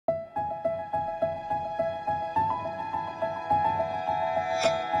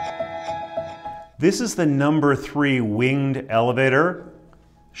This is the number 3 winged elevator.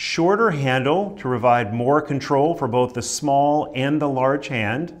 Shorter handle to provide more control for both the small and the large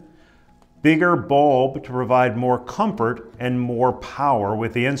hand. Bigger bulb to provide more comfort and more power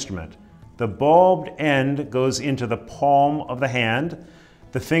with the instrument. The bulbed end goes into the palm of the hand.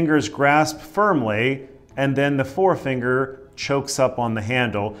 The fingers grasp firmly, and then the forefinger chokes up on the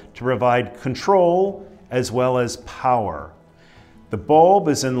handle to provide control as well as power. The bulb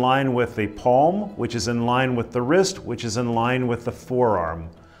is in line with the palm, which is in line with the wrist, which is in line with the forearm.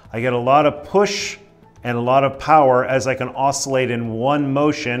 I get a lot of push and a lot of power as I can oscillate in one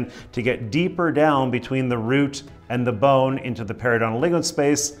motion to get deeper down between the root and the bone into the periodontal ligament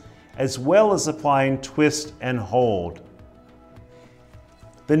space, as well as applying twist and hold.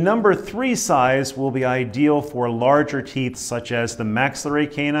 The number 3 size will be ideal for larger teeth such as the maxillary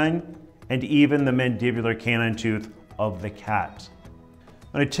canine and even the mandibular canine tooth of the cat.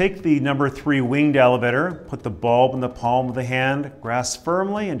 I'm going to take the number 3 winged elevator, put the bulb in the palm of the hand, grasp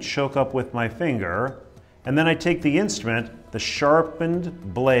firmly and choke up with my finger. And then I take the instrument, the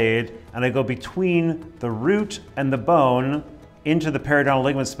sharpened blade, and I go between the root and the bone into the periodontal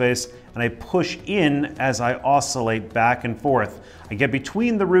ligament space, and I push in as I oscillate back and forth. I get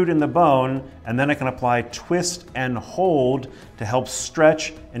between the root and the bone, and then I can apply twist and hold to help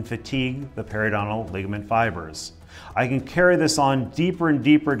stretch and fatigue the periodontal ligament fibers. I can carry this on deeper and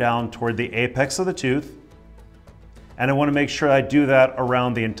deeper down toward the apex of the tooth, and I want to make sure I do that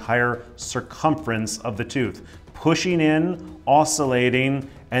around the entire circumference of the tooth, pushing in, oscillating,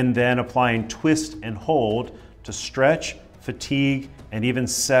 and then applying twist and hold to stretch, fatigue, and even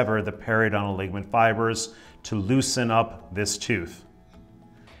sever the periodontal ligament fibers to loosen up this tooth.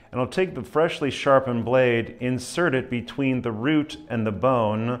 And I'll take the freshly sharpened blade, insert it between the root and the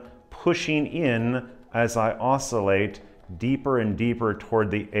bone, pushing in as I oscillate deeper and deeper toward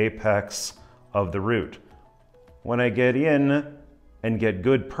the apex of the root. When I get in and get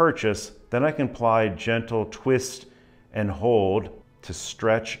good purchase, then I can apply gentle twist and hold to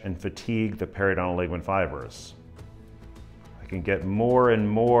stretch and fatigue the periodontal ligament fibers. I can get more and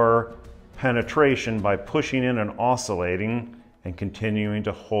more penetration by pushing in and oscillating and continuing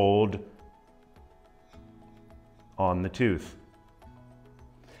to hold on the tooth.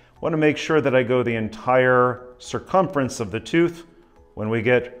 I want to make sure that I go the entire circumference of the tooth. When we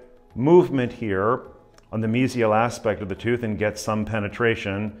get movement here on the mesial aspect of the tooth and get some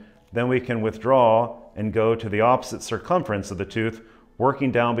penetration, then we can withdraw and go to the opposite circumference of the tooth,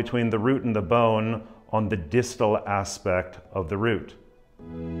 working down between the root and the bone on the distal aspect of the root.